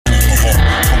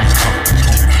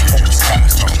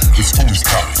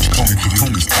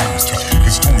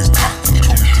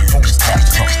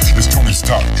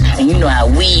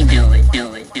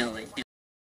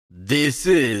This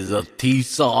is a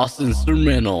T-Sauce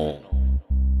instrumental.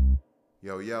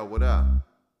 Yo, what up?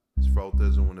 It's Fro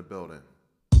Thizzle in the building.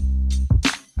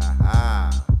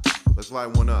 Ha. Let's light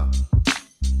one up.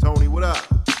 Tony, what up?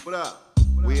 What up?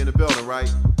 We in the building,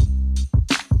 right?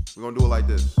 We're gonna do it like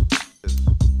this.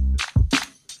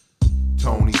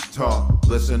 Tony's talk,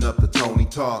 listen up to Tony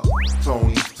talk.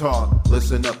 Tony's talk,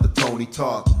 listen up to Tony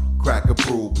talk. Crack a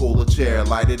brew, pull a chair,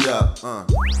 light it up.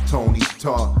 Tony's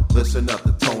talk, listen up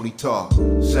to Tony talk.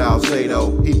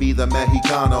 Salcedo, he be the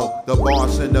Mexicano. The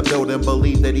boss in the building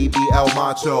believe that he be El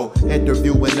Macho.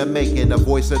 Interview in the making, the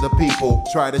voice of the people.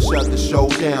 Try to shut the show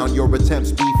down, your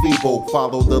attempts be feeble.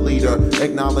 Follow the leader,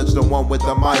 acknowledge the one with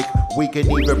the mic. We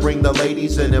can even bring the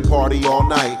ladies in and party all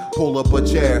night. Pull up a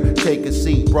chair, take a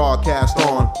seat, broadcast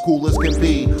on. Cool as can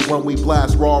be when we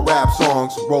blast raw rap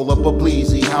songs. Roll up a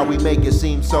bleezy, how we make it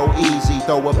seem so easy.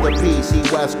 Throw up the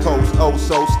PC, West Coast, oh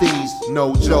so steez.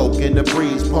 No joke, in the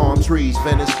breeze, palm trees,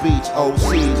 Venice Beach,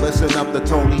 OC. Listen up to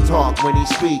Tony talk when he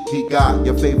speak. He got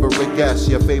your favorite guest,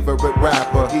 your favorite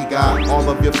rapper. He got all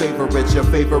of your favorites, your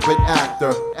favorite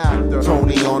actor.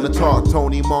 Tony on the talk,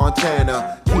 Tony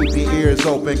Montana. Keep your ears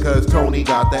open cause Tony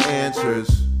got the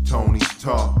answers. Tony's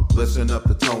talk, listen up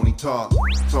to Tony talk.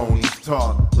 Tony's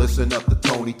talk, listen up to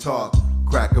Tony talk.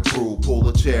 Crack a brew, pull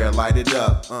a chair, light it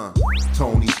up.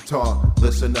 Tony's talk,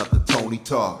 listen up to Tony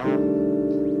talk.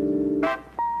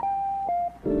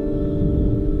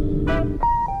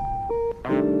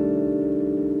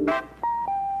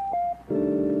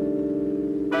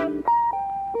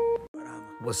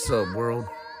 What's up, world?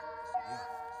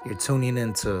 You're tuning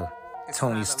into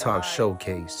Tony's Talk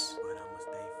Showcase.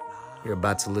 You're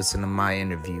about to listen to my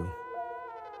interview.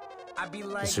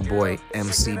 It's your boy,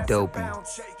 Emcee Dopey.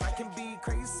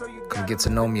 Come get to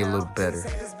know me a little better.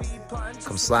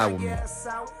 Come slide with me.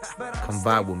 Come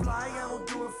vibe with me.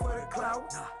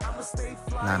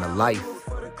 9 to life.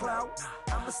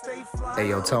 Hey,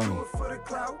 yo, Tony.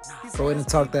 Go ahead and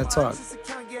talk that talk.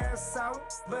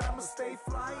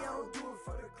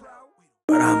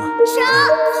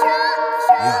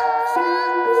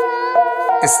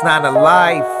 It's not a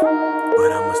life,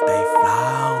 but I'ma stay fly,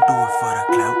 don't do it for the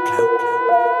clout.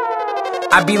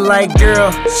 I be like, girl,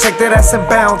 shake that ass and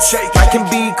bounce. I can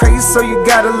be crazy, so you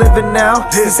gotta live it now.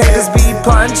 These haters be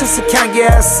plotting just to count your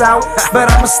ass out,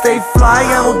 but I'ma stay fly,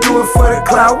 I don't do it for the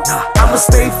clout. I'ma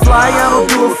stay fly, I don't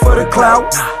do it for the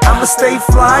clout. I'ma stay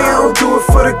fly, I don't do it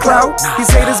for the clout.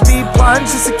 These haters be plotting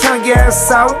just to count your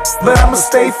ass out, but I'ma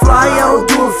stay fly, I don't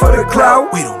do it for the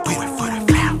clout. We don't do it for the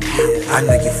clout. I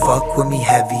know you fuck with me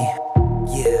heavy.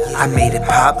 I made it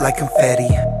pop like confetti.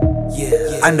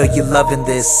 I know you're loving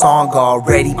this song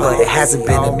already, but it hasn't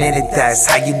been a minute, that's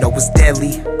how you know it's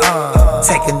deadly.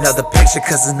 Take another picture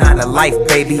cause it's not a life,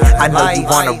 baby. I know you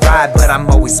wanna ride, but I'm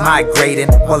always migrating.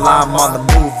 While I'm on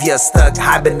the move, you're stuck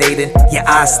hibernating. Yeah,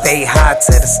 I stay high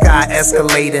to the sky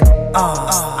escalating.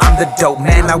 I'm the dope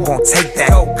man, I won't take that.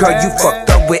 Girl, you fucked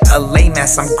up with a lame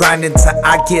ass. I'm grinding till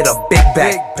I get a big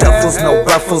bag. Duffels, no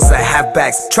ruffles, or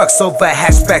halfbacks. Trucks over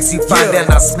hatchbacks, you find that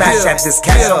I'll smash at this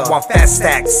cash, I want fat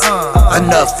stacks.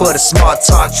 Enough for the smart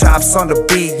talk, chops on the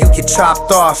beat, you get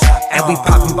chopped off. And we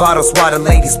popping bottles while the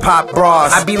ladies pop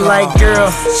bras. I be like, girl,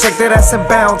 shake that ass and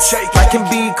bounce. I can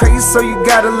be crazy, so you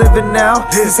gotta live it now.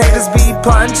 These haters be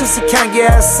plotting just to count your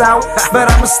ass out, but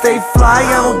I'ma stay fly,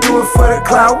 I don't do it for the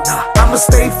clout. I'ma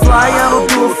stay fly, I don't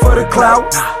do it for the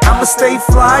clout. I'ma stay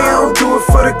fly, I don't do it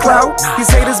for the clout. These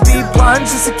haters be plotting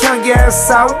just to count your ass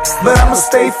out, but I'ma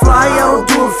stay fly, I don't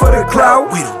do it for the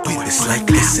clout. We don't do this like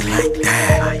this and like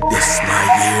that. This is my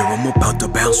year, I'm about to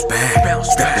bounce back.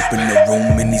 Step up in the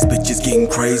room and these bitches getting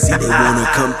crazy. They wanna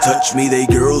come touch me, they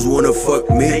girls wanna fuck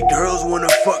me.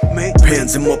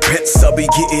 Pants in my pants, I'll be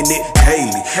getting it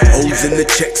daily. O's in the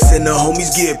checks and the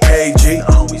homies get paid, G.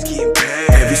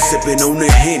 Heavy sipping on the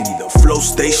Henny, the flow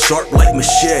stay sharp like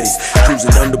machetes.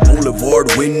 Cruising down the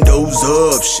boulevard, windows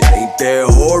up. Shit ain't that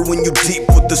hard when you deep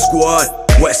with the squad.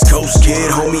 West Coast kid,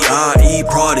 homie, I.E.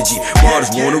 prodigy. Models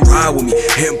wanna ride with me,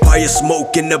 Empire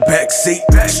smoke in the backseat.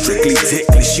 Strictly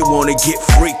ticklish, she wanna get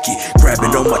freaky.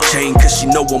 Grabbing on my chain cause she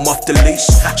know I'm off the leash.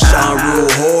 Shine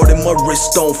real hard and my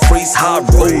wrist don't freeze. High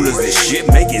rollers, this shit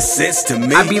making sense to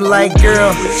me. I be like,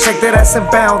 girl, shake that ass and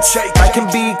bounce. I can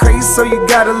be crazy, so you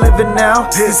gotta live it now.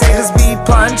 These haters be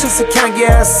plotting just to count your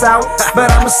ass out,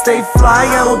 but I'ma stay fly,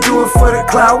 I don't do it for the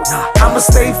clout. I'ma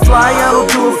stay fly, I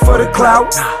don't do it for the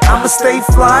clout. I'ma stay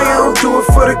fly, I don't do it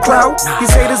for the clout.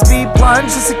 These haters be plotting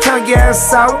just to count your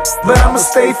ass out, but I'ma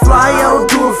stay fly, I don't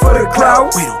do it for the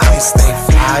clout. I'ma stay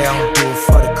fly, I don't do it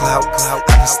for the clout.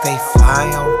 I'ma stay fly,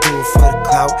 I don't do it for the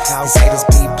clout. These haters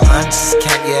be plotting just to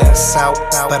count your ass stress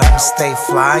out. But I'ma stay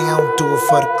fly, I don't do it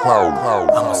for the clout.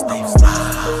 I'ma stay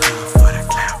fly, do it for the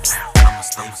clout. I'ma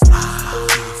stay fly,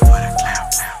 do it for the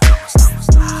clout. I'ma stay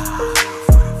fly, do it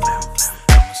for the clout.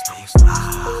 I'ma stay fly,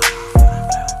 do it for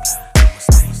the clout. I'ma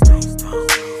stay stay do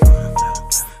it for the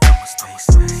clout. I'ma stay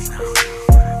stay do it for the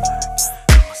clout.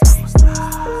 I'ma stay fly, for the clout. I'ma stay fly,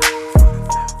 for the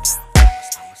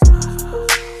clout.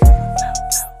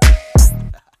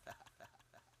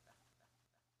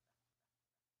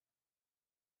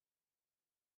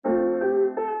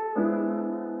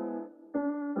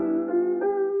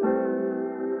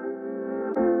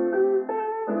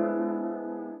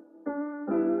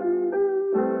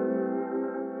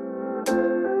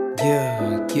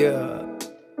 Yeah, yeah,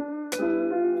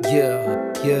 yeah,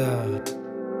 yeah.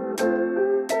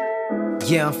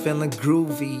 Yeah, I'm feeling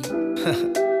groovy.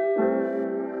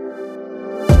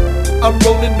 I'm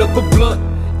rolling up a blunt,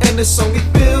 and it's only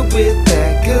filled with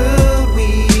that good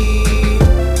weed.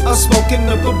 I'm smoking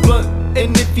up a blunt,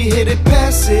 and if you hit it,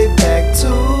 pass it back to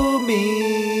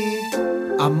me.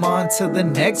 I'm on to the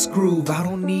next groove. I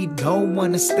don't need no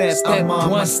one to step. I'm on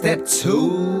my step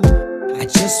 2. I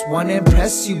just wanna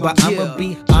impress you, but I'ma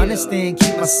be honest and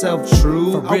keep myself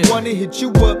true. I wanna hit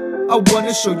you up, I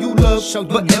wanna show you love,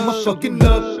 but am I fucking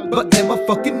up? But am I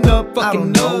fucking up? I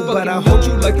don't know, but I hold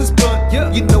you like this blunt.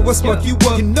 You know I spark you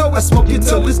up, I smoke it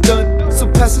till it's done. So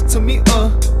pass it to me,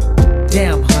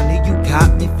 Damn, honey, you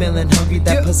got me feeling hungry.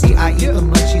 That pussy, I eat the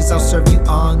munchies. I'll serve you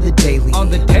on the daily.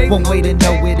 One way to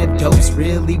know it, if dope's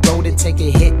really rolled it, take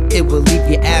a hit, it will leave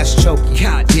your ass choking.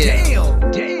 God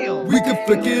damn, we can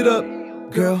flick it up.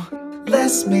 Girl,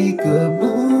 let's make a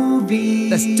movie.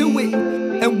 Let's do it.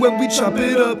 And when we chop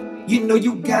it up, you know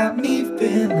you got me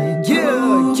feeling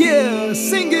groovy. Yeah,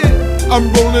 sing it.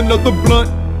 I'm rolling up the blunt,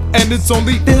 and it's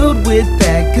only filled with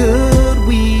that good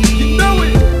weed. You know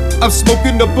it. I'm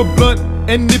smoking up a blunt,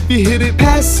 and if you hit it,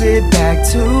 pass it back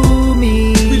to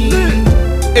me. We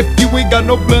lit. If you ain't got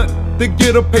no blunt, then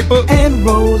get a paper and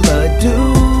roll a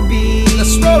doobie.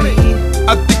 Let's roll it.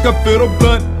 I think I feel the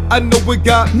blunt. I know it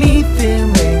got me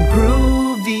feeling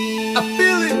groovy. I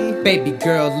feel it. Baby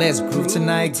girl, let's groove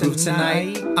tonight, groove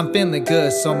tonight. I'm feeling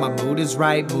good, so my mood is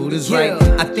right, mood is right.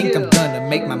 I think I'm gonna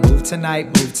make my move tonight,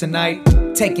 move tonight.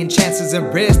 Taking chances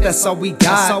and risks, that's all we got.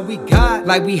 That's all we got.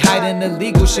 Like we hiding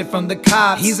illegal shit from the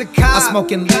cops. He's a cop. I'm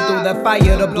smoking lethal, that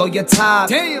fire to blow your top.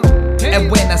 Damn.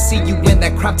 And when I see you in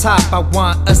that crop top, I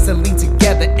want us to lean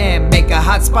together and make a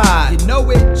hot spot. You know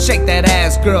it. Shake that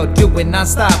ass, girl, do it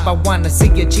non-stop. I wanna see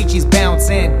your chi-chis bounce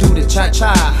and do the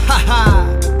cha-cha. Ha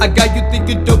ha. I got you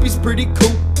thinking Dopey's pretty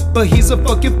cool, but he's a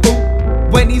fucking fool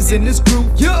when he's in this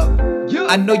groove. Yeah.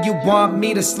 I know you want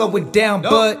me to slow it down,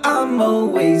 but I'm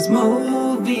always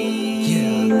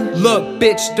moving. Look,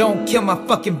 bitch, don't kill my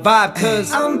fucking vibe,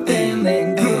 cause I'm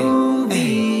feeling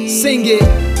groovy. Sing it.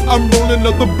 I'm rolling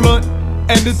up the blunt,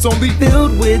 and it's only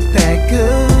filled with that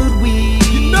good weed.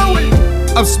 You know it.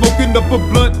 I'm smoking up a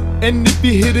blunt, and if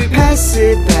you hit it, pass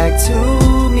it back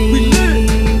to me. We lit.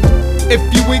 If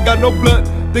you ain't got no blunt,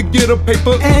 then get a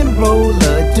paper and roll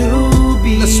a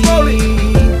doobie. Let's roll it.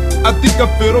 I think I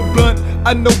feel the blunt.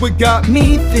 I know it got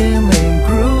me feeling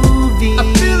groovy. I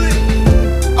feel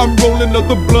it. I'm rolling up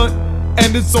the blunt,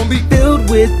 and it's only filled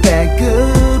with that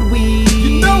good weed.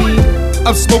 You know it.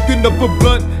 I'm smoking up a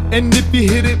blunt, and if you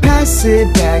hit it, pass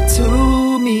it back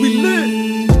to me. We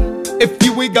lit. If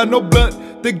you ain't got no blunt,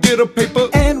 then get a paper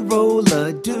and roll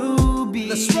a doobie.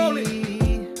 Let's roll it.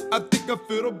 I think I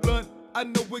feel the blunt. I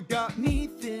know it got me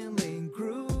feeling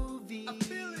groovy. I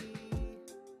feel it.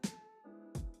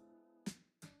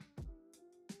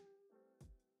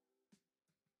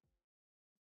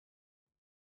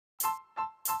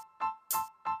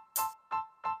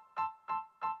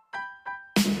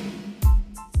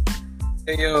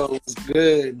 Hey yo, what's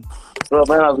good? What's up,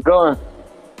 man? How's it going?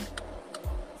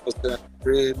 What's up,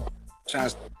 good? Trying to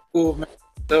stay cool, man.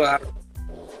 Still out.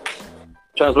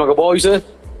 Trying to smoke a ball, you said?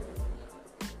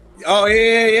 Oh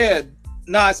yeah.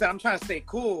 No, I said I'm trying to stay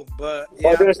cool, but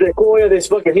yeah. Oh, trying to stay cool. Yeah, this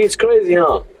fucking heat's crazy,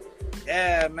 huh?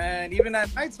 Yeah, man. Even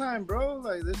at nighttime, bro.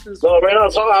 Like this is. No, right now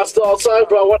I'm still outside,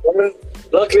 bro.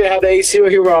 Luckily, I have the AC right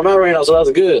here where I'm at right now, so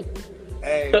that's good.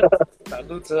 Hey,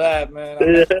 salute to that, man.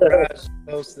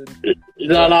 No,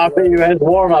 I think it's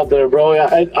warm out there, bro.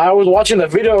 I was watching a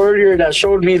video earlier that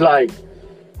showed me that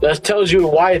tells you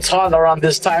why it's hot around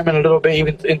this time and a little bit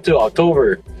even into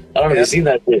October. I don't know if you've seen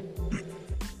that shit.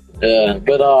 Yeah,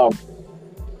 but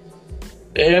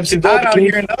Emcee, Dopey out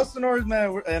here in Elsinore,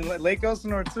 man, and Lake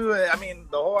Elsinore too. I mean,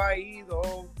 the whole IE, the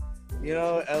whole,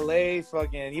 LA,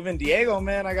 fucking even Diego,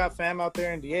 man. I got fam out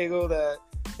there in Diego that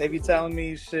they be telling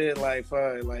me shit like,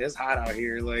 fuck, like it's hot out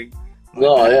here. Like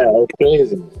No, yeah, it's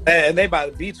crazy. And they by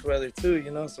the beach weather too,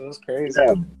 you know, so it's crazy.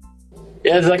 Yeah.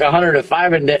 Yeah, it's like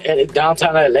 105 in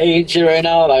downtown LA and shit right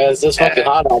now. Like, it's just fucking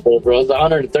hot out there, bro. It's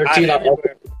 113 out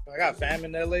there. I got fam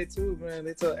in LA too, man.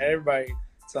 They tell everybody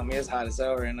me it's hot as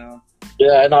hell right now.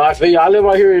 Yeah, no, I feel you. I live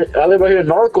out here in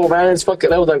Norco, man. It's fucking,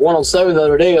 that was like 107 the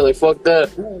other day. Like, fuck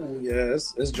that. Ooh, yeah,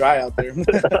 it's dry out there.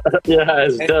 Yeah,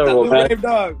 it's terrible, man. Wave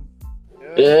dog.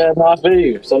 Yeah, no, I feel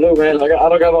you. Salute, man. I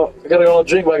gotta go on a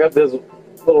drink, but I got this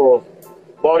little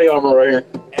body armor right here.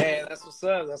 Hey, that's what's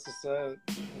up. That's what's up.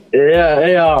 Yeah,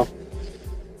 hey,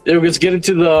 let's get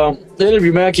into the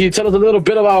interview, man. Can you tell us a little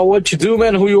bit about what you do,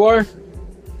 man, who you are?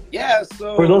 Yeah,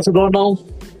 so for those who don't know.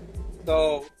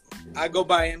 So I go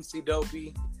by Emcee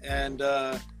Dopey, and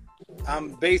I'm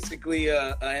basically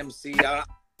a MC. I don't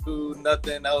do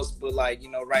nothing else but, like,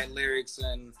 you know, write lyrics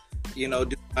and, you know,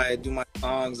 do my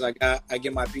songs. I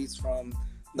get my beats from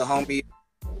the homie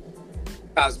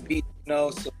House Beat, you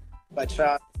know, so I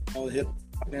try, you know, hip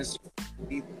hop.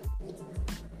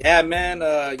 Yeah, man.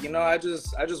 You know, I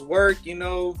just work, you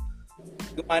know,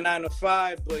 do my 9 to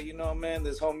 5, but, you know, man,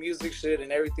 this whole music shit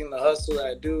and everything, the hustle that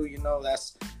I do, you know,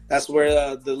 that's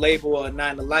where the label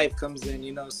 9 to Life comes in,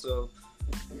 you know. So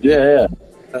yeah.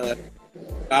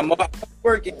 I'm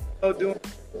working, you know, doing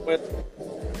with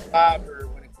vibe or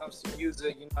when it comes to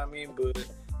music, you know what I mean. But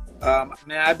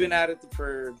man, I've been at it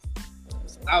since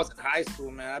I was in high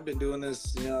school, man. I've been doing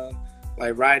this, you know,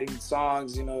 like writing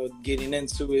songs, you know, getting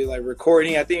into it, like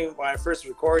recording. I think when I first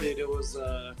recorded, it was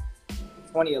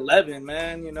 2011,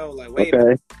 man. You know, like way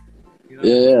back, you know?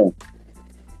 Yeah.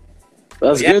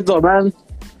 That's good though, man.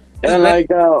 And like,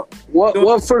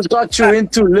 what first got you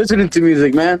into listening to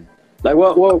music, man? Like,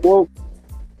 what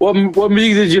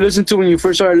music did you listen to when you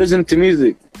first started listening to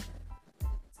music?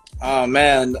 Oh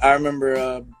man, I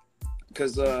remember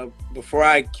because before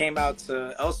I came out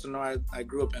to Elsinore, I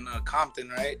grew up in Compton,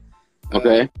 right?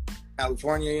 Okay.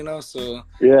 California, you know. So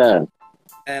yeah.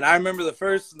 And I remember the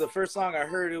first song I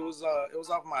heard, it was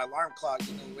off my alarm clock,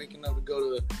 you know, waking up to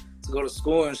go to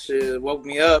school and shit. It woke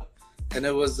me up, and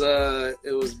it was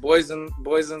Boys in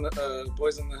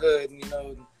the Hood, you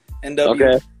know, NW.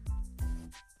 Okay.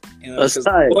 You know, that's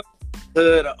tight.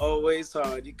 Hood are always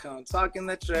hard. You come talking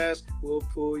that trash, we'll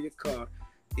pull your car.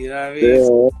 You know what I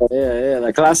mean? Yeah,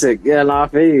 the classic. Yeah, no, I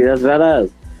feel you. That's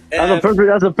badass.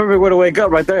 That's a perfect way to wake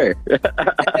up right there.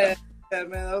 Yeah,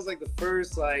 man, that was like the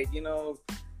first, like, you know,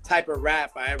 type of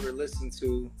rap I ever listened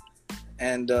to,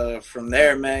 and from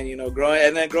there, man, you know,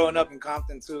 growing up in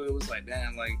Compton too, it was like,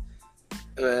 damn, like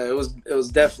it was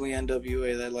definitely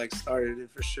NWA that like started it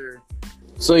for sure.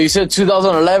 So you said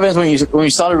 2011 is when you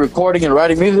started recording and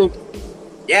writing music?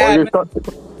 Yeah,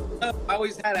 I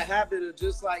always had a habit of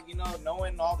just, like, you know,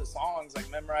 knowing all the songs, like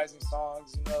memorizing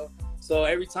songs, you know. So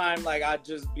every time, like, I'd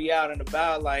just be out and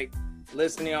about, like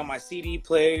listening on my CD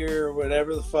player or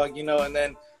whatever the fuck, you know. And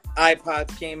then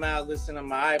iPods came out, listening to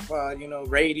my iPod, you know,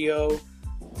 radio,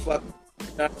 fuck,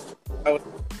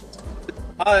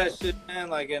 all that shit, man.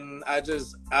 Like, and I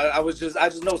just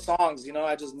know songs, you know.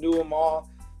 I just knew them all.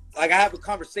 Like, I have a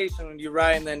conversation when you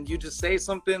write, and then you just say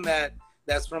something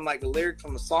that's from, like, a lyric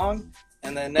from a song,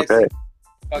 and then next thing,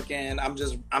 fucking, I'm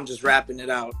just rapping it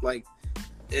out, like.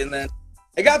 And then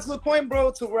it got to the point,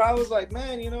 bro, to where I was like,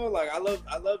 man, you know, like, I love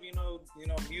you know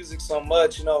music so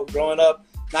much, you know, growing up,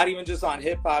 not even just on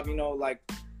hip hop, you know, like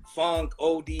funk,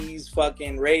 oldies,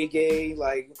 fucking reggae,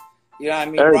 like, you know what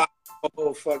I mean, rock,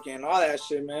 fucking all that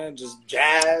shit, man, just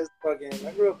jazz, fucking.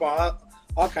 I grew up on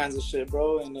all kinds of shit,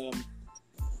 bro, and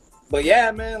but yeah,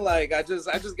 man, like, I just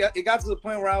got to the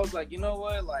point where I was like, you know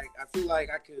what, like, I feel like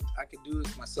I could do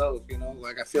this myself, you know,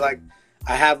 like, I feel like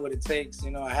I have what it takes,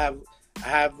 you know, I have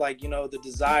like, you know, the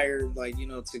desire, like, you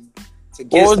know, to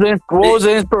get. What was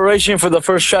the inspiration for the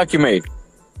first track you made?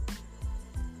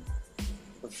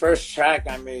 The first track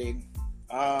I made,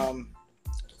 to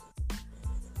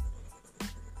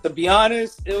be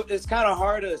honest, it's kind of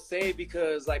hard to say,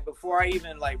 because, like, before I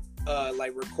even like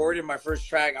recorded my first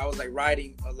track, I was like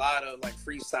writing a lot of like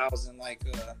freestyles and like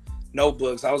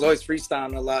notebooks. I was always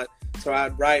freestyling a lot, so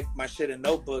I'd write my shit in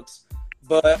notebooks.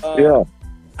 But yeah,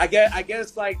 I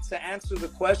guess like, to answer the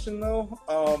question though,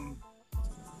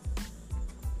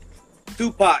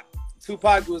 Tupac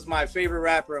was my favorite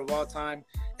rapper of all time,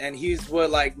 and he's what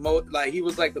he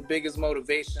was like the biggest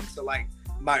motivation to like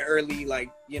my early, like,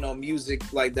 you know,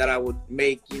 music, like, that I would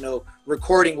make, you know,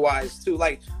 recording wise too,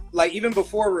 like even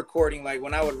before recording, like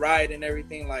when I would write and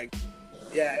everything, like,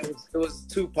 yeah, it was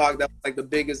Tupac that was like the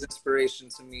biggest inspiration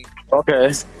to me. Okay,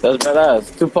 that's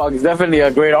badass. Tupac is definitely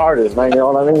a great artist, man. You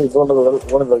know what I mean? He's one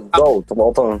of the GOATs of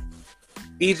all time.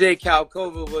 DJ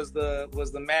Calcova was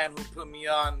the man who put me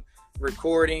on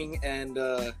recording, and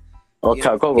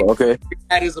Okay, cool. Okay.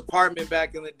 at his apartment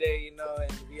back in the day, and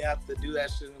we have to do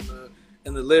that shit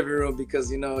in the living room because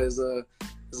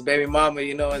his baby mama,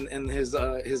 and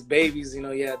his babies, he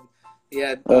had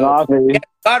I feel you. a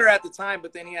daughter at the time,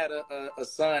 but then he had a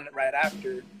son right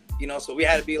after, so we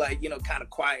had to be like, kind of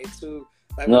quiet too.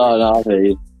 Like, No, I feel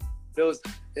you. it was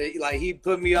like he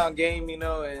put me on game,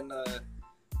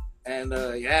 and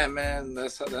yeah, man,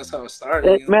 that's how it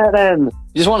started. Hey, man, and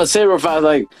just want to say real fast,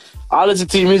 like, I listen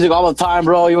to your music all the time,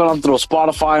 bro. Even on through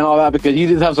Spotify and all that, because you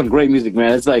just have some great music,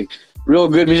 man. It's like real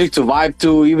good music to vibe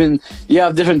to. Even you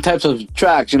have different types of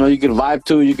tracks, you can vibe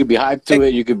to, you could be hyped to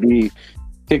it, you could be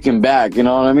kicking back, you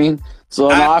know what I mean? So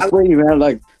no, I feel you, man.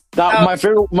 Like that, my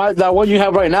favorite, that one you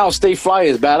have right now, "Stay Fly,"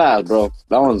 is badass, bro.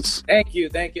 That one's Thank you.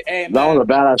 Hey, man. that one's a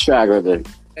badass track right there.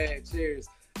 Hey, cheers.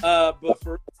 But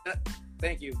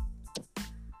thank you.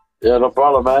 Yeah, no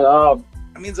problem, man.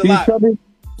 That means a lot.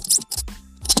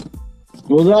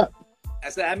 What was that? I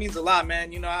said that means a lot,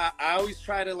 man. I always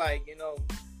try to like,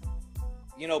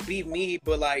 be me,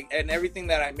 but like, and everything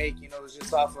that I make, is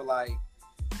just off of like,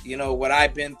 what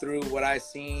I've been through, what I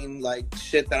seen, like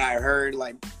shit that I heard,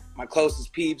 like my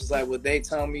closest peeps, like what they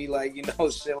tell me, like,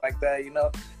 shit like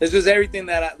that, It's just everything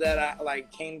that I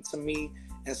like came to me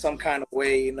in some kind of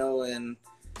way, and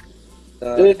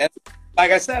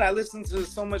like I said, I listen to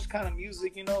so much kind of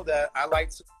music, that I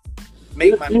like to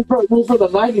make my. You from the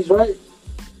 90s, right?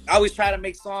 I always try to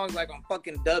make songs like on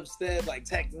fucking dubstep, like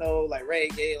techno, like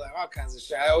reggae, like all kinds of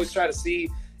shit. I always try to see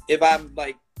if I'm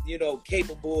like,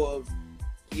 capable of,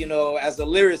 as a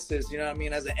lyricist,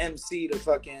 as an MC to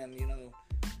fucking,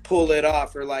 pull it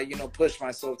off or like, push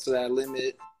myself to that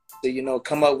limit to,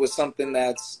 come up with something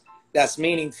that's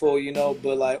meaningful,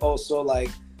 but like also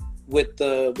like with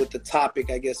the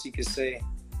topic, I guess you could say.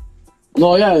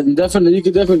 No, yeah, definitely. You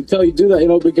could definitely tell you do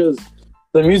that, because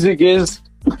the music is,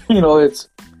 it's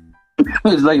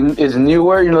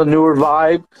newer, newer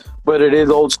vibe, but it is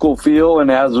old school feel and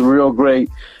it has a real great,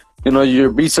 your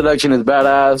beat selection is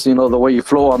badass, the way you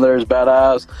flow on there is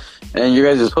badass, and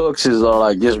your guys' hooks is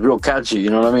like just real catchy, you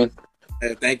know what I mean?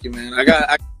 Hey, thank you, man. I got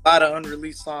a lot of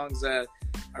unreleased songs that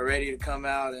are ready to come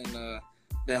out, and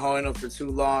been holding them for too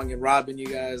long and robbing you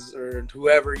guys or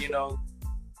whoever, No,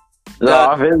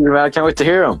 I feel you, man. I can't wait to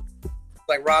hear them.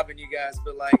 Like robbing you guys,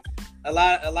 but like a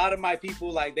lot of my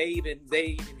people, like they even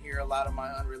hear a lot of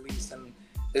my unreleased, and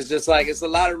it's just like it's a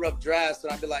lot of rough drafts,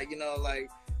 and I'd be like, like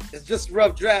it's just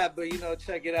rough draft, but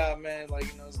check it out, man,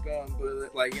 like it's going,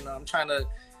 but like I'm trying to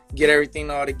get everything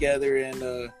all together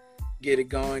and get it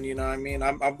going, what I mean?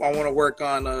 I want to work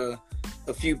on a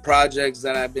few projects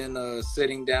that I've been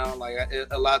sitting down, like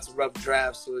a lots of rough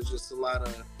drafts, so it's just a lot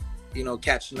of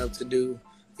catching up to do.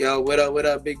 Yo, what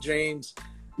up, Big Dreams?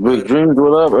 Big Dreams,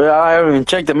 what up? I haven't even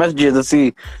checked the messages to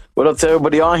see what up to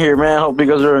everybody on here, man. Hope you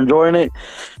guys are enjoying it.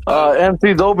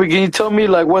 MC Dopey, can you tell me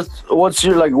like what's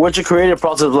your creative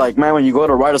process like, man, when you go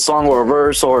to write a song or a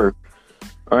verse or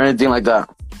anything like that?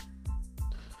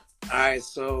 All right,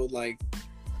 so like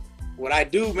what I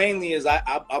do mainly is I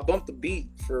bump the beat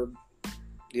for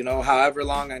however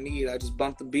long I need. I just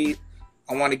bump the beat.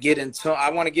 I want to get in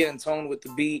tone with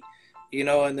the beat,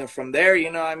 and then from there,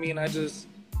 I just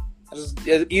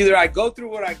either I go through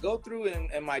what I go through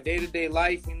in my day-to-day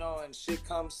life, and shit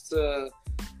comes to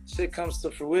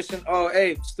fruition. Oh,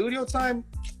 hey, studio time.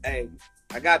 Hey,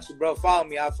 I got you, bro. Follow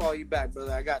me. I'll follow you back,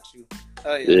 brother. I got you.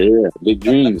 Oh, yeah, big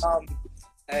dreams.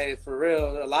 Hey, for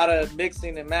real, a lot of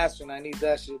mixing and mastering. I need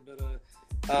that shit, but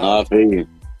I feel you.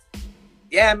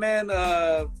 Yeah, man.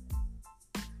 A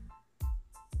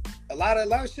lot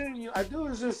of shit I do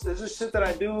is just shit that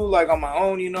I do like on my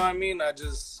own. I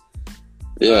just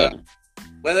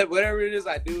whatever it is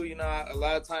I do. A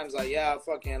lot of times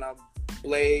I'll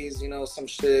blaze. Some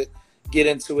shit, get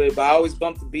into it, but I always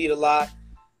bump the beat a lot.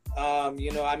 At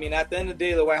the end of the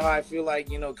day, the way how I feel like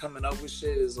coming up with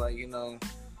shit is like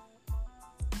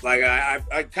like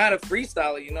I kind of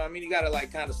freestyle it, you gotta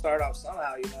like kind of start off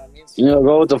somehow, So,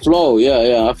 go with the flow.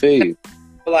 Yeah, I feel you.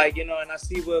 Like, and I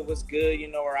see what's good,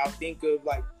 or I'll think of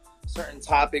like certain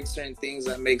topics, certain things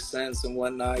that make sense and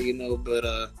whatnot, but you know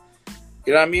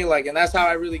what I mean? Like, and that's how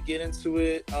I really get into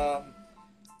it.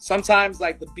 Sometimes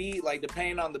like the beat, like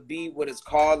depending on the beat, what it's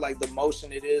called, like the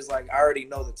motion it is, like I already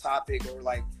know the topic or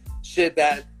like shit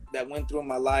that went through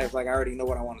my life, like I already know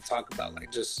what I want to talk about,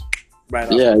 like just right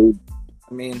off. Yeah.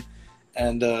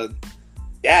 And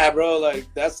yeah, bro, like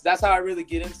that's how I really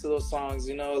get into those songs,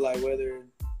 like whether,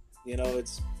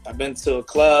 I've been to a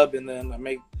club and then I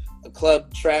make a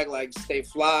club track like Stay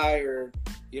Fly or,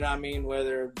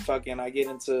 whether fucking I get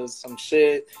into some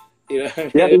shit, You know what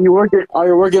I Yeah, mean? are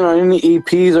you working on any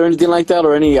EPs or anything like that,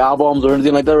 or any albums or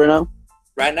anything like that right now?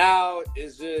 Right now,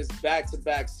 it's just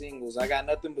back-to-back singles. I got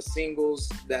nothing but singles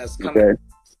that's coming, Okay.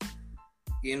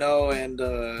 you know, and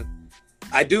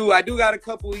I do got a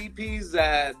couple EPs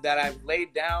that I've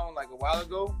laid down like a while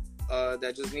ago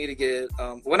that just need to get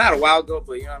well, not a while ago,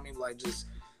 but you know what I mean, like just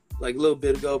like a little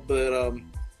bit ago, but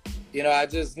you know, I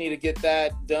just need to get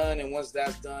that done, and once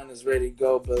that's done, it's ready to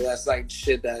go. But that's like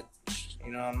shit that,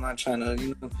 you know, I'm not trying to,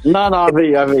 you know. No, I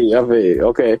feel.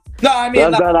 Okay. No, I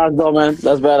mean, That's badass though, man.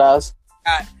 That's badass.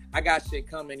 I got shit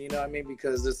coming, you know what I mean,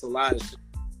 because there's a lot of shit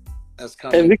that's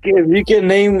coming. If you can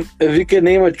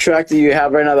name a track that you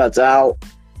have right now that's out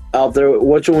there,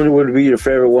 which one would be your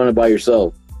favorite one by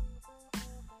yourself?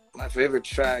 My favorite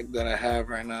track that I have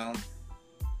right now.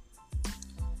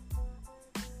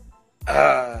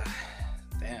 Damn.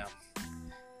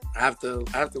 I have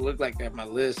to look like at my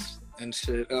list and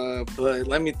shit. But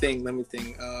let me think.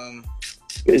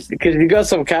 Because you got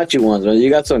some catchy ones, man.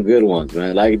 You got some good ones,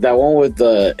 man. Like that one with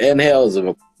the Inhale is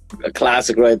a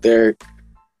classic right there.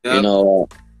 Yep. You know,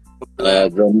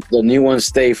 the new one,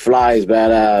 Stay Fly, is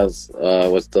badass.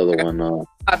 What's the other one?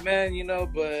 Man, you know,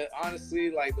 but honestly,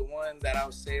 like the one that I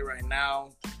would say right now,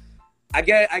 I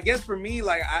guess for me,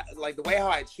 like the way how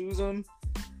I choose them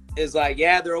is like,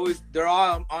 yeah, they're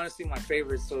all honestly my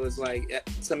favorites. So it's like,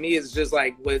 to me, it's just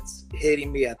like what's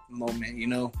hitting me at the moment, you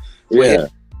know? Yeah.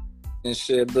 And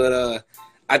shit. But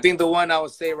I think the one I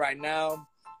would say right now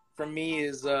for me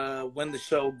is When the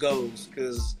Show Goes,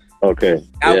 because okay,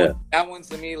 that one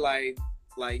to me, like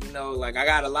you know, like I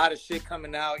got a lot of shit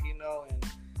coming out, you know, and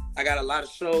I got a lot of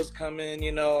shows coming,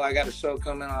 you know. I got a show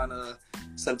coming on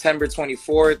September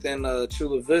 24th in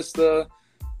Chula Vista.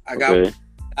 I got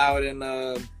out in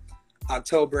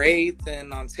October 8th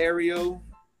in Ontario,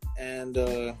 and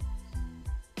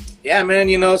yeah, man,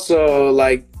 you know, so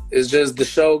like it's just the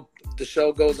show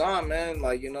goes on, man,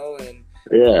 like, you know, and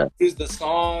yeah, use the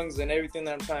songs and everything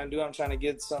that I'm trying to do. I'm trying to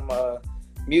get some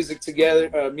music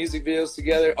together, music videos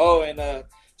together. Oh, and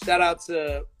shout out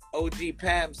to OG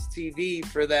Pam's TV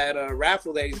for that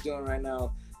raffle that he's doing right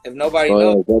now. If nobody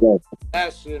knows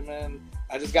that shit, man,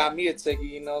 I just got me a ticket,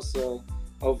 you know, so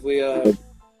hopefully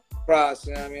cross,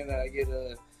 you know what I mean,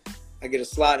 I get a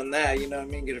slot in that, you know what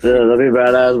I mean, get a that'd be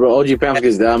badass, bro. OG Pam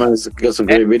gets down, man. It's got some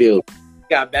great videos. He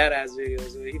got badass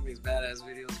videos. He makes badass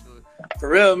videos, but for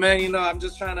real, man, you know, I'm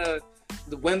just trying to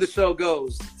when the show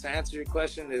goes, to answer your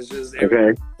question, is just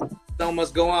okay. So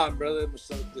must go on, brother. The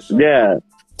show yeah.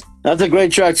 That's a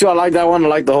great track too. I like that one. I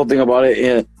like the whole thing about it.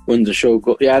 Yeah, when the show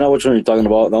goes. Yeah, I know which one you're talking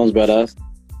about. That one's badass.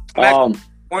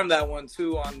 Performed that one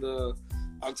too on the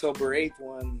October 8th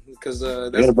one, because you're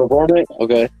gonna perform it.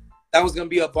 Okay. That was gonna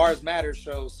be a Bars Matter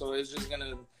show, so it's just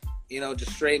gonna, you know,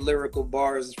 just straight lyrical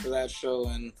bars for that show,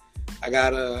 and I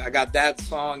got that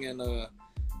song, and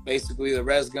basically the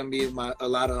rest gonna be a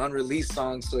lot of unreleased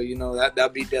songs. So you know that'll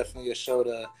be definitely a show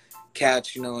to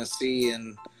catch, you know, and see.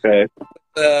 And okay.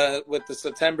 With the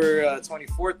September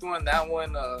 24th one,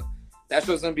 that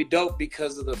show's gonna be dope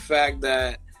because of the fact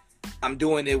that I'm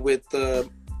doing it with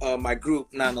my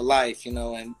group, Nine to Life, you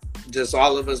know, and just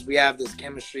all of us, we have this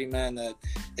chemistry, man, that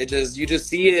you just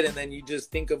see it, and then you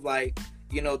just think of, like,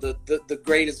 you know, the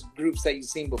greatest groups that you've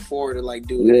seen before to like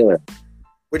do it. Yeah.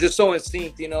 We're just so in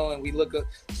sync, you know, and we look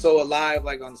so alive,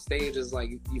 like on stage. It's like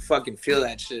you fucking feel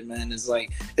that shit, man. It's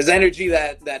like it's energy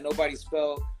that nobody's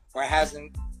felt or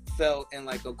hasn't felt in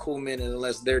like a cool minute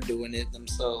unless they're doing it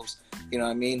themselves. You know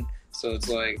what I mean? So it's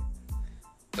like,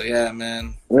 but yeah,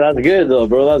 man. That's good though,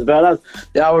 bro. That's badass.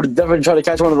 Yeah, I would definitely try to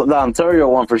catch one of the Ontario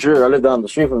one for sure. I live down the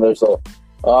street from there, so.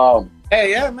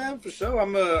 Hey, yeah, man, for sure.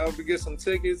 I'll be get some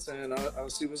tickets and I'll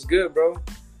see what's good, bro.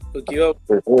 Hook you up.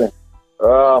 For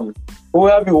sure. Who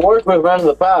have you worked with, man, in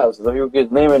the past? If you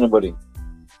could name anybody.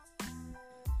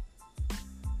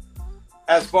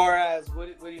 As far as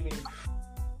what do you mean?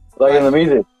 Like in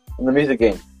the music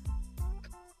game.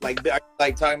 Like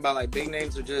talking about like big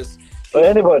names or just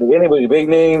anybody, big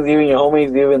names, even your homies,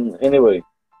 even anybody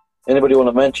you want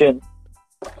to mention?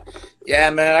 Yeah,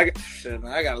 man,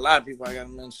 I got a lot of people I got to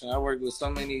mention. I worked with so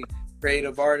many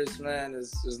creative artists, man.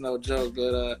 It's no joke,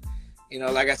 but you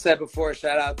know, like I said before,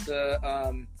 shout out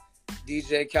to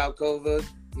DJ Kalkova.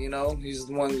 You know, he's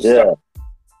the one who started.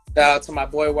 Shout out to my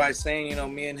boy White Sane. You know,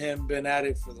 me and him been at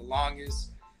it for the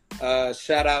longest.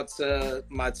 Shout out to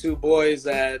my two boys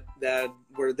that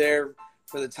were there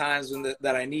for the times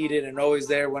that I needed, and always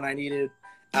there when I needed,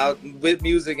 out with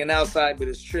music and outside. But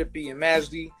it's Trippy and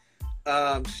Majdi.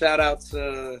 Shout out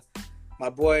to my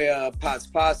boy Potts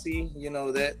Posse. You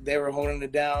know, that they were holding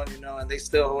it down. You know, and they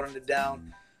still holding it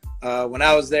down. When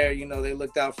I was there, you know, they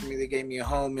looked out for me. They gave me a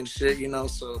home and shit. You know,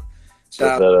 so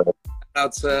Shout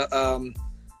out to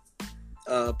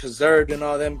Preserved and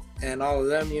all of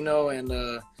them, you know,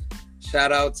 and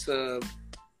shout out to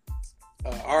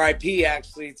RIP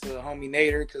actually to homie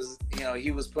Nader, because you know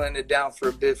he was putting it down for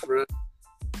a bit for us.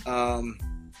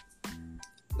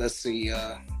 Let's see,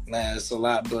 man, it's a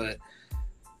lot, but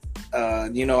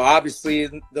you know, obviously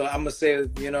I'm gonna say,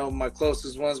 you know, my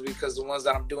closest ones, because the ones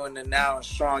that I'm doing it now and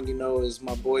strong, you know, is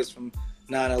my boys from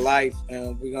Nine of Life,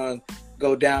 and we're gonna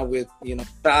go down with, you know,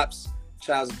 Chops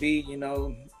B, you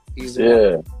know, he's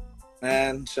one,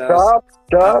 man.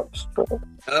 Chops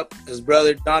up. His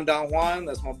brother Don Juan,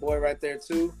 that's my boy right there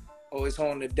too, always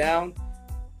holding it down.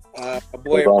 My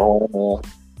boy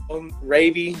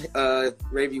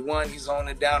Ravy 1, he's holding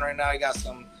it down right now. He got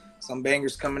some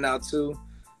bangers coming out too.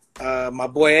 My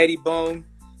boy Eddie Bone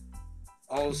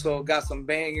also got some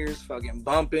bangers, fucking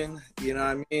bumping, you know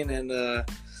what I mean? And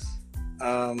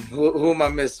who am I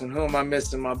missing?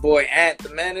 My boy Ant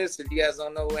the Menace. If you guys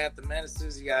don't know who Ant the Menace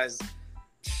is, you guys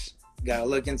gotta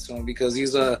look into him, because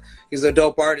he's a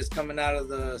dope artist coming out of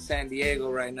the San Diego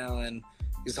right now, and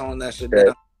he's holding that shit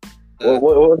down.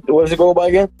 What does it go by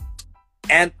again?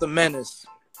 Ant the Menace.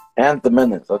 Ant the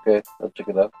Menace. Okay, I'll check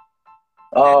it out.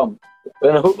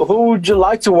 And who would you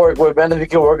like to work with, man? If you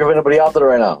can work with anybody out there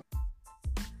right now.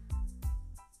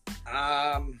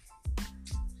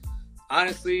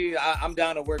 Honestly, I'm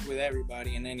down to work with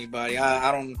everybody and anybody.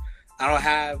 I don't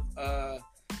have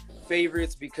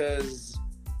favorites, because,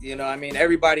 you know, I mean,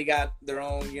 everybody got their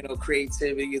own, you know,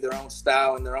 creativity, their own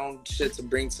style, and their own shit to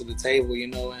bring to the table, you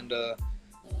know. And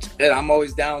I'm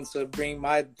always down to bring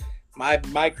my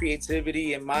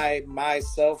creativity and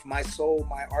myself, my soul,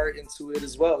 my art into it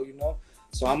as well, you know.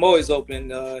 So I'm always open.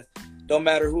 Don't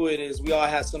matter who it is, we all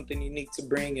have something unique to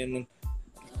bring. And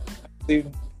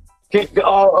like,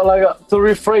 to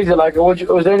rephrase it, like,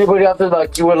 was there anybody out there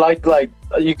like you would like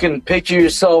you can picture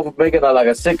yourself making like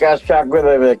a sick ass track with,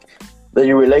 like, that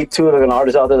you relate to, like an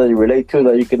artist out there that you relate to,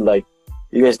 that you can, like,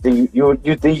 you guys think you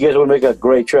think you guys would make a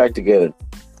great track together?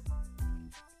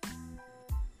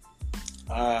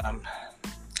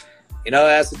 You know,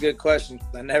 that's a good question.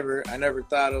 I never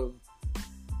thought of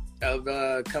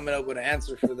coming up with an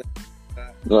answer for that.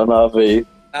 No, for you.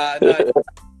 No, you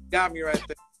got me right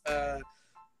there.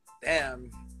 Damn.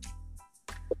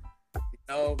 You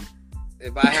know,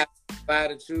 if I had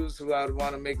to choose who I would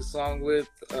want to make a song with,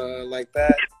 like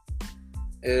that,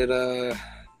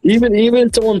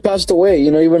 even someone passed away,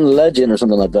 you know, even a legend or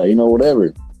something like that, you know,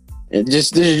 whatever.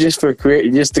 This is just for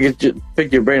just to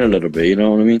pick your brain a little bit, you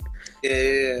know what I mean?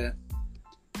 Yeah.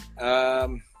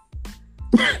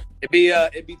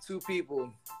 It'd be two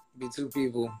people.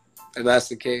 If that's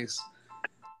the case.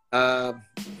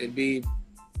 It'd be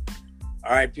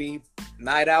R.I.P.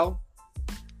 Night Owl.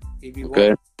 He'd be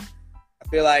one. I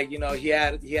feel like, you know, he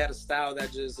had a style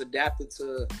that just adapted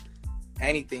to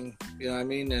anything. You know what I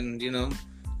mean? And, you know,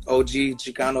 OG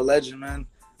Chicano legend, man.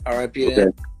 R.I.P. to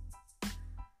him.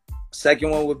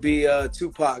 Second one would be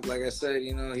Tupac. Like I said,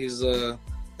 you know, he's the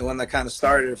one that kind of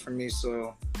started it for me.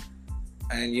 So,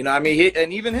 and, you know, I mean,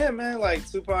 and even him, man, like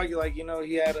Tupac, like, you know,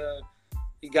 he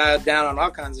got down on all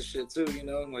kinds of shit too, you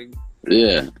know, like,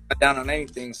 yeah, got down on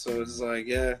anything. So it's like,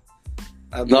 yeah.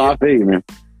 I feel you, man.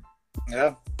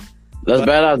 Yeah. That's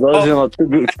badass. Those, you know,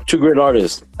 two great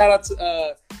artists. Shout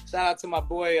out to my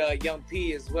boy Young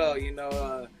P as well. You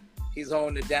know, he's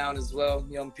holding it down as well.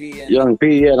 Young P. Young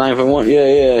P, yeah, 9 for 1. Yeah, I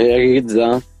can get it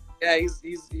down. Yeah, he's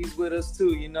with us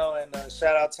too, you know. And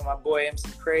shout out to my boy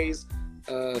Emcee Craze,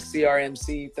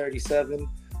 CRMC 37.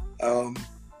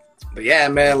 But yeah,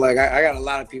 man, like I got a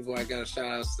lot of people I gotta shout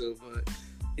out to, but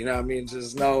you know what I mean,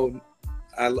 just know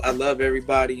I love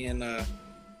everybody, and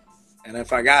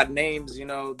if I got names, you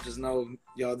know, just know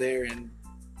y'all there, and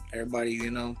everybody,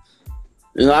 you know.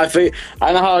 You know,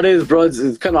 I know how it is, bro.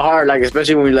 It's kind of hard, like,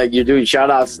 especially when you're doing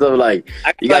shout outs and stuff, like,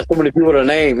 you got so many people to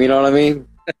name, you know what I mean?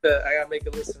 I gotta make a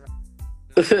list.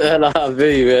 Nah, I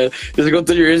feel you, man. Just go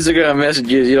through your Instagram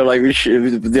messages, you know, like,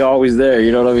 they're always there,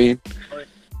 you know what I mean?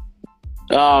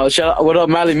 Shout out, what up,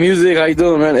 Mally Music? How you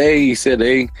doing, man? Hey, he said,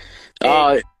 hey.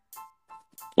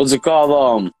 What's it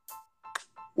called?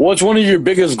 What's one of your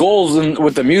biggest goals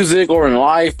with the music or in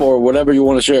life or whatever you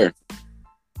want to share?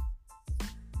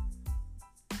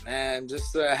 Man,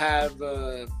 just to have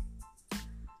that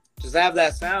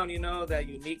sound, you know, that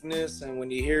uniqueness, and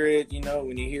when you hear it, you know,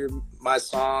 when you hear my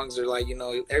songs, or like, you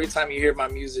know, every time you hear my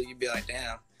music, you be like,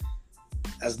 damn,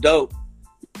 that's dope.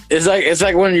 It's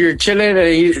like when you're chilling and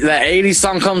that 80s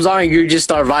song comes on, and you just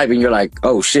start vibing. You're like,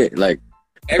 oh shit, like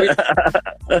every time,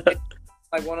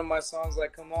 like one of my songs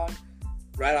like come on,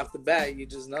 right off the bat, you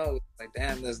just know, like,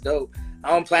 damn, that's dope. I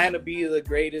don't plan to be the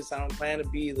greatest. I don't plan to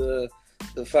be the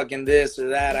the fucking this or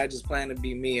that. I just plan to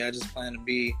be me. I just plan to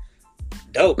be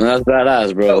dope. That's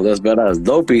badass, bro. Dope. That's badass.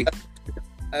 Dopey.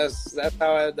 That's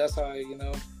how I that's how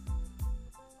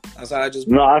I just.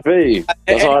 No, I feel you.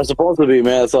 That's how it's supposed to be,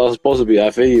 man. That's how it's supposed to be.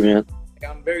 I feel you, man.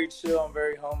 I'm very chill. I'm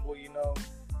very humble,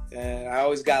 and I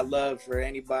always got love for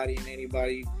anybody and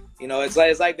anybody.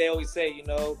 It's like they always say,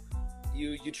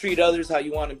 you treat others how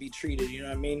you want to be treated. You know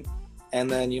what I mean? And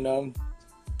then it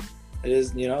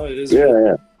is.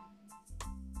 Yeah.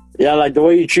 Yeah, like the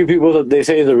way you treat people, they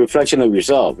say is a reflection of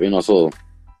yourself. So.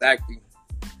 Exactly.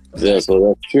 Yeah, so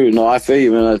that's true. No, I feel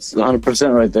you, man. That's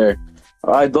 100% right there.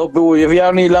 All right, Dopey. If you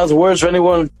have any last words for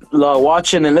anyone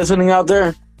watching and listening out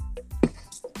there?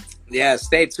 Yeah,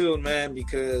 stay tuned, man,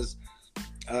 because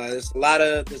there's a lot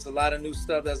of new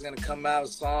stuff that's gonna come out.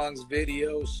 Songs,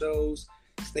 videos, shows.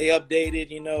 Stay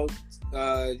updated.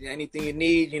 Anything you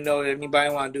need.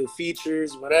 Anybody want to do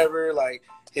features, whatever. Like,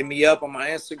 hit me up on my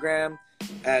Instagram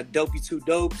at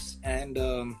Dopey2Dopes, and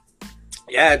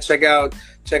yeah, check out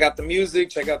the music,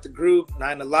 check out the group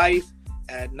 9 to Life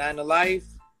at 9 to Life,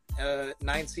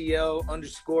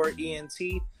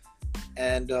 9TL_ENT,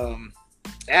 and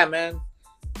yeah, man.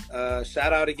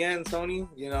 Shout out again, Tony.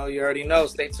 You already know.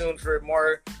 Stay tuned for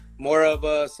more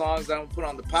of songs that I'm gonna put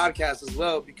on the podcast as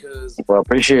well, because I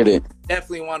appreciate it.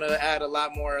 Definitely want to add a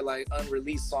lot more like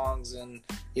unreleased songs, and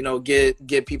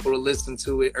get people to listen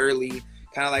to it early,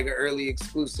 kind of like an early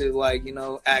exclusive, like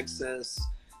access.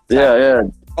 Yeah.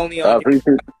 Only on your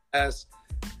podcast,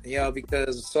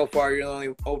 because so far you're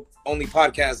the only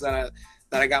podcast that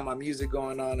I got my music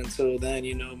going on until then,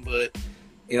 But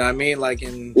what I mean, like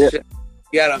you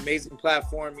got an amazing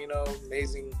platform,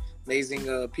 amazing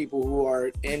people who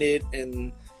are in it,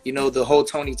 and the whole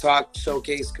Tony Talk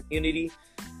Showcase community,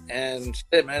 and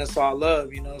shit, man, it's all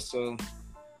love, So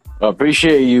I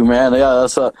appreciate you, man. Yeah,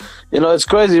 that's it's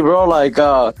crazy, bro. Like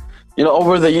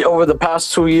over the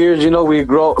past 2 years,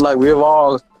 we've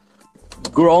all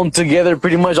grown together,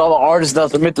 pretty much all the artists that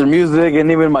submit their music,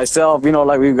 and even myself,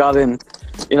 like we've gotten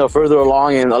further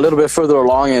along and a little bit further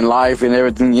along in life and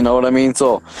everything, you know what I mean?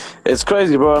 So it's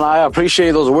crazy, bro, and I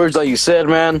appreciate those words that you said,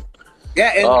 man.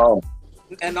 Yeah,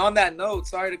 and on that note,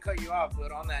 sorry to cut you off,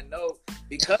 but on that note,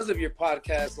 because of your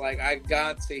podcast, like, I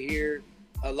got to hear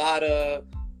a lot of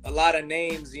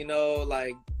names,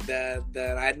 like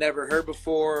that I'd never heard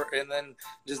before, and then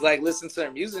just like listen to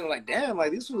their music and like, damn,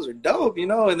 like these fools are dope,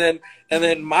 and then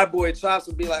my boy Chops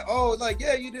would be like, oh, like,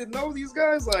 yeah, you didn't know these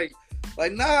guys, like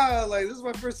nah, like this is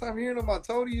my first time hearing them on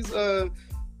Tony's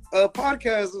podcast.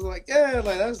 I was like, yeah,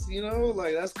 like that's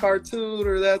like that's Cartoon,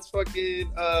 or that's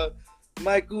fucking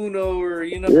Mike Uno, or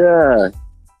yeah.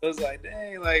 I was like,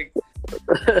 dang, like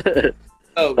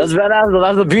Oh, that's badass.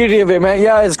 That's the beauty of it, man.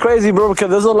 Yeah, it's crazy, bro, because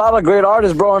there's a lot of great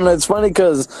artists, bro, and it's funny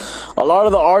because a lot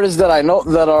of the artists that I know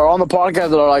that are on the podcast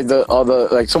that are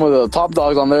like some of the top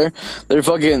dogs on there,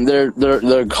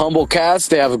 they're humble cats.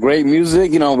 They have great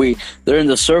music. They're in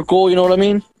the circle. You know what I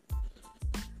mean?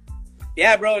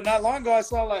 Yeah, bro. Not long ago, I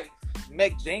saw like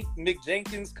Mick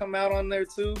Jenkins come out on there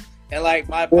too, and like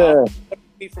my buddy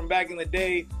from back in the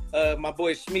day, my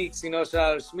boy Schmeeks. Shout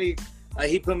out to Schmeeks.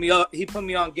 He put me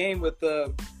on game with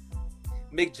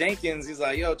Mick Jenkins. He's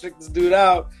like, yo, check this dude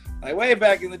out. Like way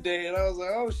back in the day, and I was like,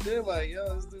 oh shit, like,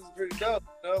 yo, this dude's pretty dope,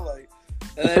 like.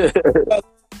 And then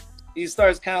he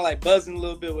starts kind of like buzzing a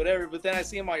little bit, whatever. But then I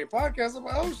see him on your podcast. I'm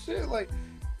like, oh shit, like,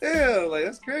 yeah, like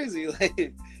that's crazy,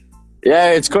 like.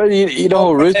 Yeah, it's crazy. You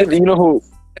know who? You know who?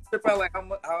 Trip out like how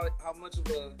much of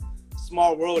a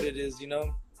small world it is,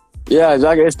 Yeah,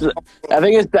 exactly. I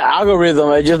think it's the algorithm.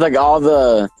 It's just like all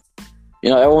the.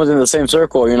 Everyone's in the same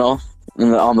circle, on the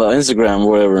Instagram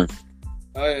or whatever.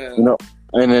 Oh, yeah.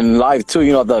 And in live, too,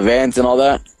 the events and all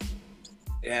that.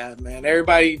 Yeah, man.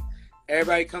 Everybody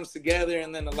comes together,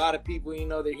 and then a lot of people,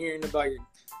 they're hearing about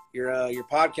your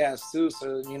podcast, too.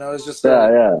 So, it's just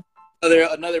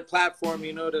another platform,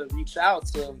 to reach out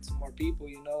to more people,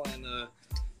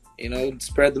 and,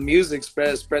 spread the music,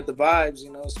 spread the vibes,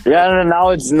 Yeah, and now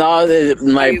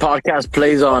my podcast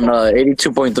plays on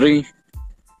 82.3.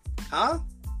 Huh?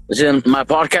 My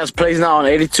podcast plays now on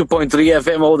 82.3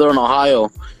 FM over there in Ohio.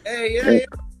 Hey, yeah.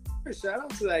 Shout out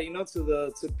to that,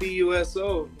 to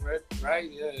PUSO, right?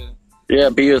 Yeah. Yeah,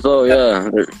 PUSO, yeah.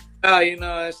 Oh,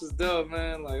 that's just dope,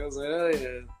 man. Like, I was like, oh,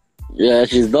 yeah. Yeah,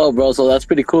 she's dope, bro. So that's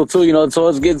pretty cool, too, So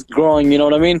it gets growing, you know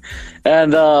what I mean?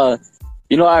 And, I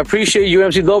appreciate you,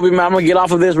 MC Dopey, man. I'm going to get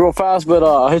off of this real fast, but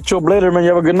I'll hit you up later, man. You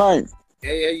have a good night.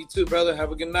 Yeah, you too, brother.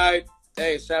 Have a good night.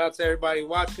 Hey, shout out to everybody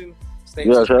watching. Stay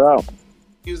tuned. Shout out.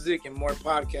 Music and more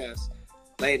podcasts.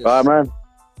 Later. Bye, man.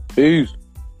 Peace.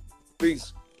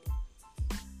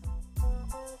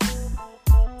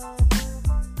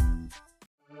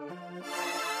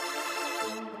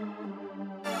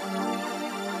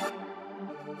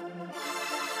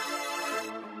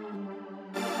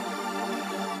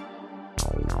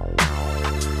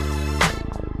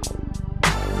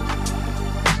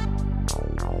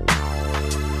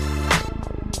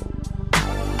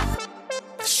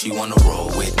 She wanna roll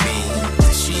with me.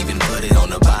 She even put it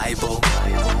on the Bible.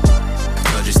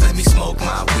 Girl, just let me smoke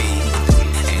my weed.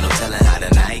 Ain't no telling how the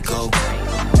night go.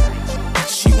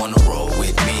 She wanna roll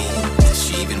with me.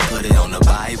 She even put it on the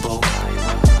Bible.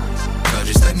 Girl,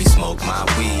 just let me smoke my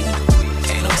weed.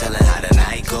 Ain't no telling how the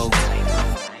night go.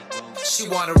 She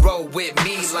wanna roll with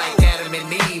me like Adam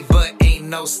and Eve, but ain't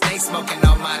no snake smoking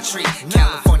on my tree.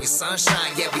 California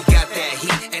sunshine, yeah, we got that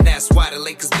heat, and that's why the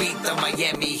Lakers beat the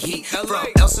Miami Heat. From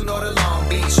Elsinore to Long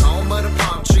Beach, home of the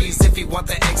palm trees. If you want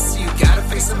the X, you gotta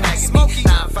face some agony.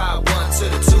 951 to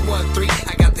the 213.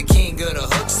 I got the king of the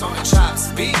hooks on the chop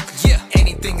speed. Yeah,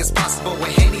 anything is possible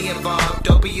with Henny involved.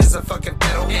 Dopey is a fucking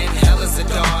pedal, and hell is a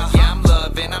dog. Yeah, I'm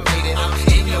loving, I'm hating, I'm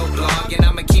in your blog, and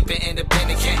I'ma keep it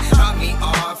independent. Can't drop me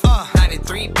off.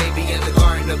 93, baby, in the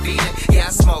Garden of Eden. Yeah,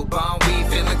 I smoke bomb weed,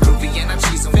 feeling groovy, and I'm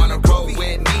cheesing. Wanna roll with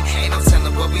me? Ain't no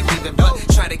telling what we leaving, but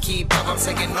try to keep up. I'm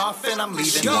taking off and I'm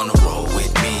leaving. She wanna roll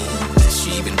with me.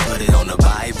 She even put it on the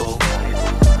Bible.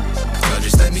 Girl,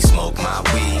 just let me smoke my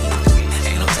weed.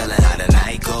 Ain't no telling how the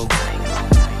night go.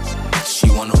 She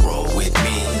wanna roll with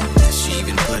me. She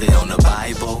even put it on the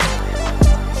Bible.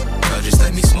 Girl, just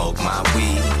let me smoke my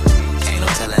weed. Ain't no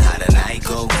telling how the night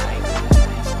go.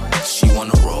 She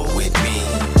wanna roll with me.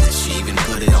 She even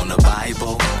put it on the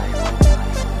Bible.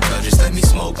 Girl, just let me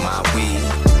smoke my weed.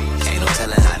 Ain't no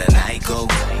telling how the night go.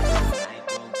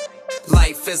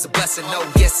 Life is a blessing, no,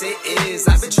 yes it is.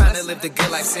 I've been trying to live the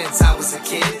good life since I was a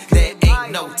kid. There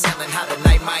ain't no telling how the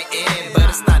night might end, but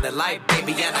it's not a light,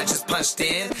 baby, and I just punched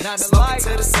in. Smoking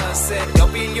to the sunset,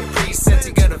 don't be in your preset.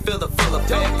 You're gonna feel the full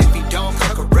effect if you don't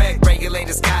come correct.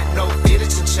 Regulators got no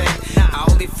footage to check. I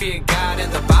only fear God in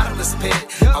the bottomless pit.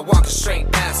 I walk a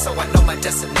straight path, so I know my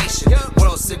destination.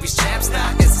 World Series champs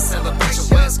now, it's a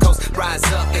celebration. West Coast, rise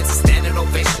up, it's a standing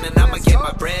ovation, and I'ma get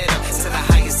my bread up to the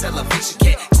highest elevation.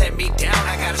 Can't tear me down,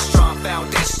 I got a strong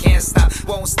foundation. Can't stop,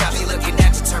 won't stop, you looking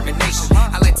at determination.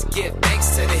 I like to give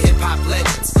thanks to the hip-hop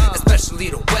legends, especially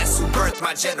the West who birthed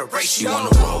my generation. She wanna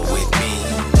roll with me.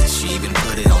 She even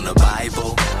put it on the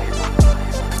Bible.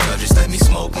 Girl, just let me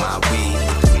smoke my weed.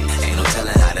 Ain't no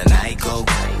telling how the night go.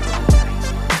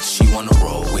 She wanna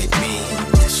roll with me.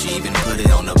 She even put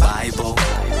it on the Bible.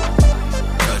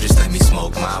 Girl, just let me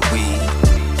smoke my weed.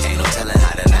 Ain't no telling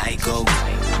how the night go.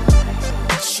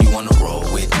 She wanna roll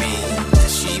with me.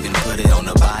 She even put it on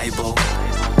the Bible.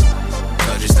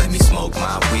 Girl, just let me smoke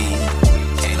my weed.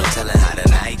 Ain't no telling how the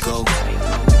night go.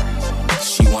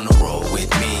 She wanna roll with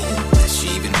me. She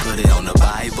even put it on the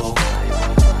Bible.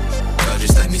 Girl,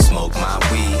 just let me smoke my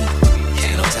weed.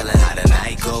 Ain't no telling how the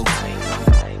night go.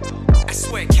 I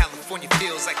swear California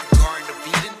feels like the Garden of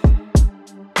Eden.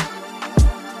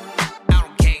 I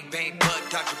don't gangbang, but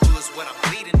dodge bullets when I'm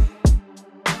bleeding.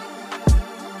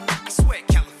 I swear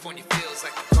California feels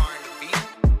like the Garden of Eden.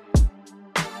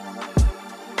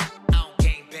 I don't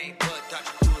gangbang, but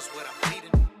dodge bullets when I'm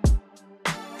bleeding.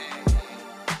 Hey,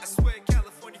 I swear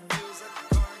California feels like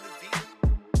the Garden of Eden.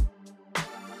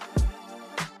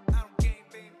 I don't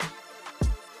gangbang, but dodge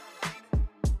bullets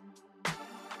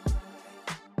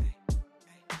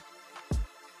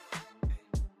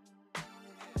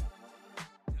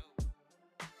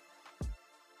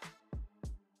when I'm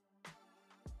bleeding.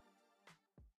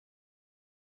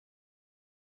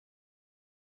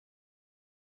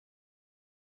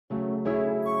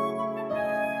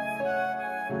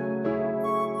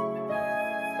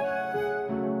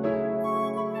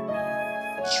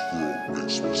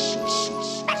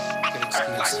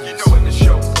 Act like you know when the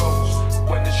show goes,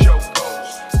 when the show goes,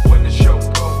 when the show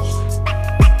goes.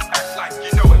 Act like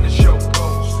you know when the show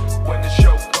goes, when the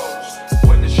show goes,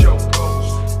 when the show goes.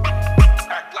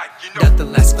 Act like you know.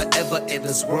 Nothing lasts forever in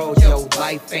this world, yo,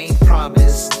 life ain't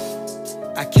promised.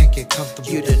 I can't get comfortable.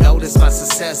 You to notice my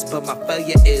success, but my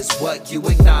failure is what you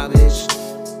acknowledge.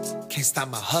 Can't stop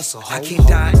my hustle, I can't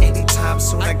die anytime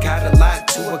soon, I got a lot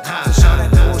to accomplish. All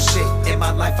that bullshit in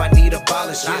my life I need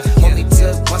abolished. I only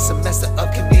took one semester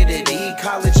of community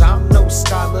college. I'm no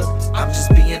scholar, I'm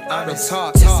just being honest.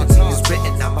 Destiny is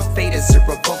written, now my fate is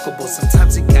irrevocable.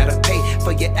 Sometimes you gotta pay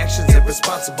for your actions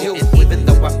irresponsible. And even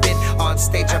though I've been on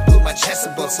stage, I blew my chest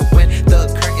and blood. So when the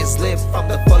curtains lift from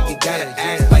the floor, you gotta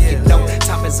act like you know.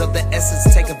 Time is of the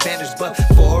essence, take advantage, but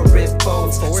for it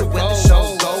folds. So when the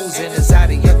show goes and it's out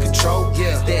of your control,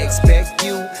 they expect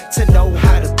you to know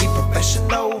how to be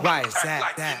professional. Right,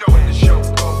 Act like you know when the show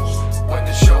goes, when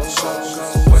the show goes,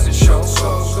 when the show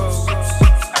goes.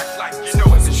 Act like you know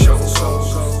when the show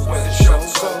goes, when the show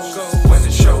goes, when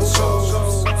the show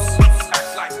goes.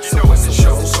 Act like you know when the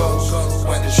show goes,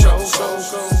 when the show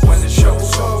goes, when the show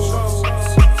goes.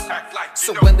 Act like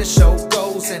So when the show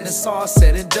goes and it's all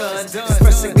said and done, this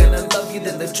person gonna love you,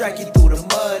 then they'll drag you through the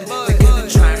mud. They're gonna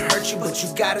try and hurt you, but you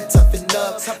gotta toughen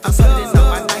up. I'm putting on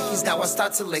my Nikes, now I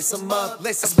start to lace them up.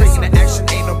 I'm springing the action,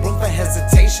 ain't no room for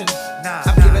hesitation.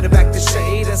 I'm giving it back the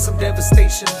shade and some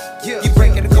devastation. You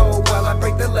breaking the code while I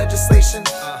break the legislation.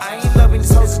 I ain't loving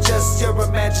these hoes, it's just your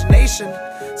imagination.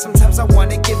 Sometimes I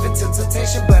wanna give in to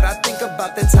temptation, but I think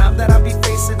about the time that I'll be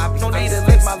facing. No need to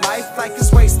live my life like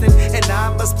it's wasted, and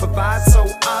I must provide, so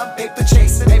I'm paper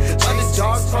chasing.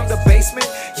 Underdog from the basement,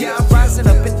 yeah, I'm rising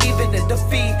up, and even in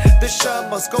defeat, the show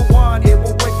must go on. It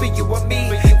will work for you or me.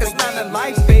 It's not a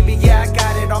life, baby. Yeah, I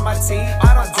got it on my team.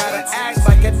 I don't gotta act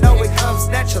like I know it comes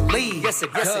naturally. Yes,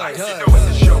 it does. When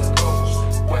the show goes,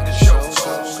 when the show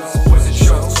goes, when the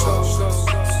show goes,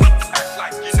 act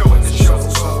like you know when the show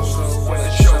goes, when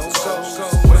the show goes,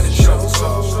 when the show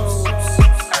goes,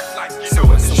 act like you know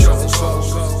when the show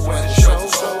goes, when the show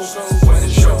goes, when the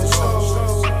show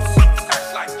goes,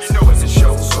 act like you know when the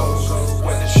show goes,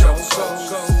 when the show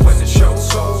goes, when the show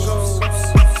goes,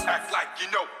 act like you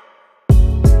know.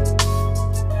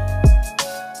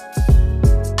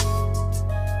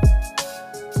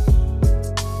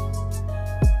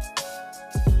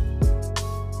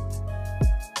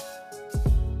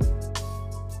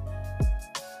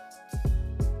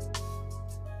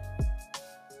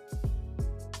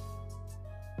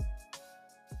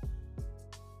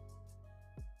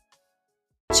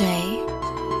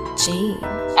 G.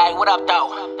 Hey, what up,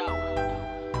 though?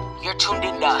 You're tuned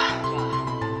in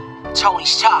to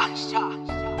Tony's Talk,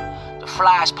 the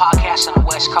flyest podcast on the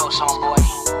West Coast, homeboy.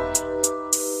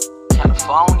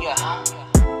 California.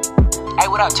 Hey,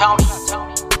 what up, Tony?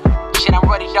 Shit, I'm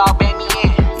ready, dog. Bang me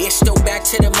in. It's still back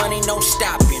to the money, no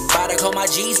stopping. About to call my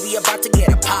G's, we about to get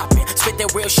it poppin'. Spit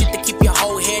that real shit to keep your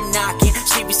whole head knocking.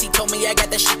 CBC told me I got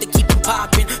that shit to keep it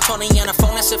poppin'. Tony on the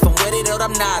phone, that's if I'm with it or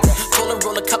I'm not. Pull and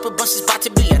roll a couple bunches, about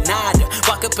to be a nada.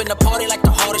 Walk up in the party like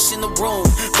the hardest in the room.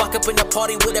 Walk up in the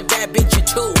party with a bad bitch or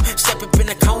two. Step up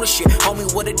in the corner, shit, homie,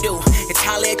 what it do? It's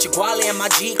holla at your guale and my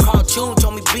G cartoon.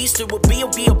 Told me beast it would be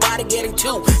about to get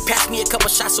into. Pass me a couple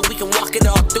shots so we can walk it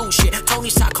all through, shit.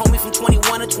 Tony's Talk, homie, from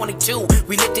 21 to 22.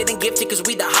 We lifted and gifted cause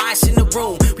we the highest in the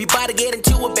room. We about to get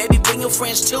into it, baby, bring your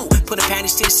friends too. Put the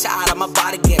panties to the side, I'm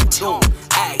about to get into it.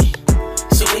 Ay,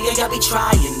 so when y'all be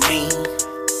trying me,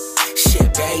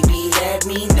 shit, baby, let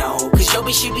me know. Cause your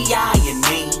bitch, she be eyeing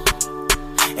me,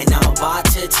 and I'm about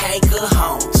to take her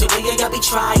home. So when y'all be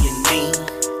trying me,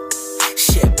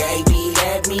 shit, baby,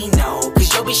 let me know.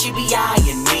 Cause your bitch, she be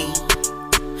eyeing me,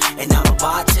 and I'm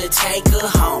about to take her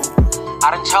home.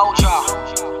 I done told y'all,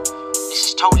 this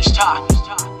is Tony's Talk.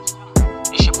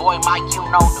 It's your boy Mike, you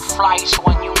know, the flyest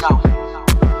one you know.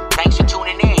 Thanks for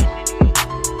tuning in.